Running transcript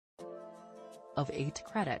of 8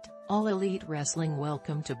 credit, All Elite Wrestling.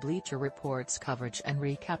 Welcome to Bleacher Report's coverage and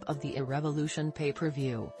recap of the Revolution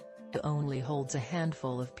pay-per-view. It only holds a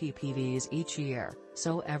handful of PPVs each year,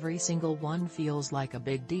 so every single one feels like a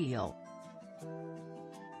big deal.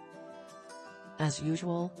 As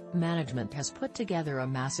usual, management has put together a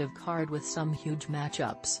massive card with some huge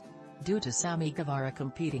matchups. Due to Sammy Guevara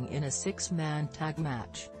competing in a 6-man tag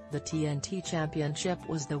match, the TNT Championship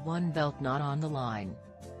was the one belt not on the line.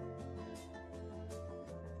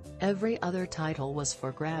 Every other title was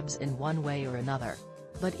for grabs in one way or another.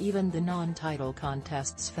 But even the non-title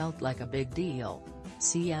contests felt like a big deal.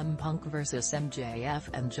 CM Punk vs MJF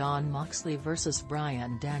and Jon Moxley vs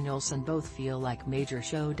Bryan Danielson both feel like major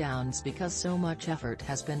showdowns because so much effort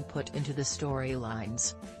has been put into the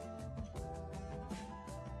storylines.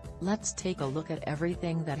 Let's take a look at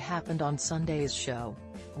everything that happened on Sunday's show.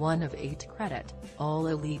 1 of 8 credit, All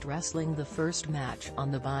Elite Wrestling. The first match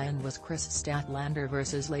on the buy-in was Kris Statlander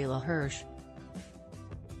vs Leyla Hirsch.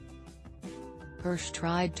 Hirsch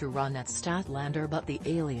tried to run at Statlander but the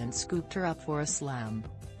alien scooped her up for a slam.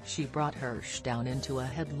 She brought Hirsch down into a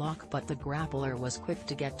headlock but the grappler was quick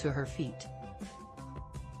to get to her feet.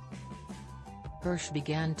 Hirsch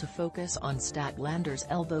began to focus on Statlander's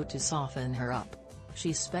elbow to soften her up.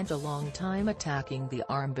 She spent a long time attacking the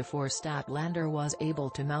arm before Statlander was able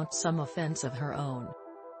to mount some offense of her own.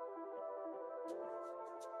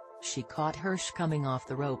 She caught Hirsch coming off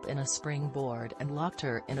the rope in a springboard and locked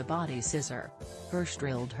her in a body scissor. Hirsch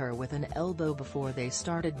drilled her with an elbow before they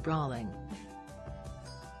started brawling.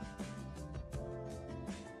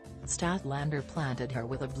 Statlander planted her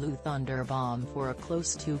with a blue thunder bomb for a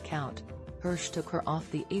close 2 count. Hirsch took her off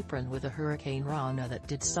the apron with a hurricanrana that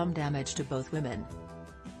did some damage to both women.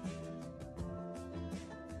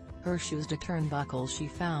 Hirsch used a turnbuckle she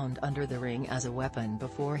found under the ring as a weapon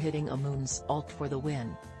before hitting a moonsault for the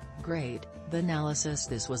win. Great,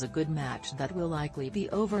 BAnalysisThis was a good match that will likely be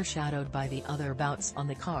overshadowed by the other bouts on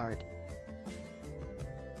the card.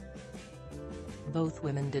 Both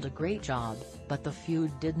women did a great job, but the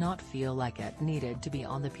feud did not feel like it needed to be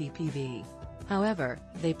on the PPV. However,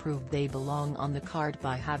 they proved they belong on the card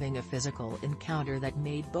by having a physical encounter that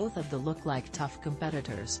made both of them look like tough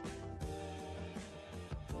competitors.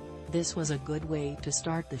 This was a good way to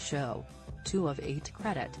start the show. 2 of 8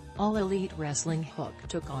 credit, All Elite WrestlingHook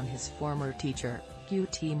took on his former teacher,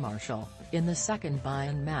 QT Marshall, in the second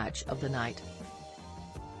buy-in match of the night.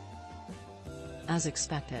 As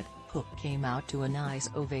expected, Hook came out to a nice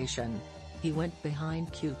ovation. He went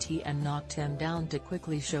behind QT and knocked him down to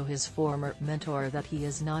quickly show his former mentor that he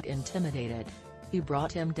is not intimidated. He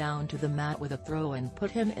brought him down to the mat with a throw and put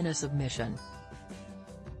him in a submission.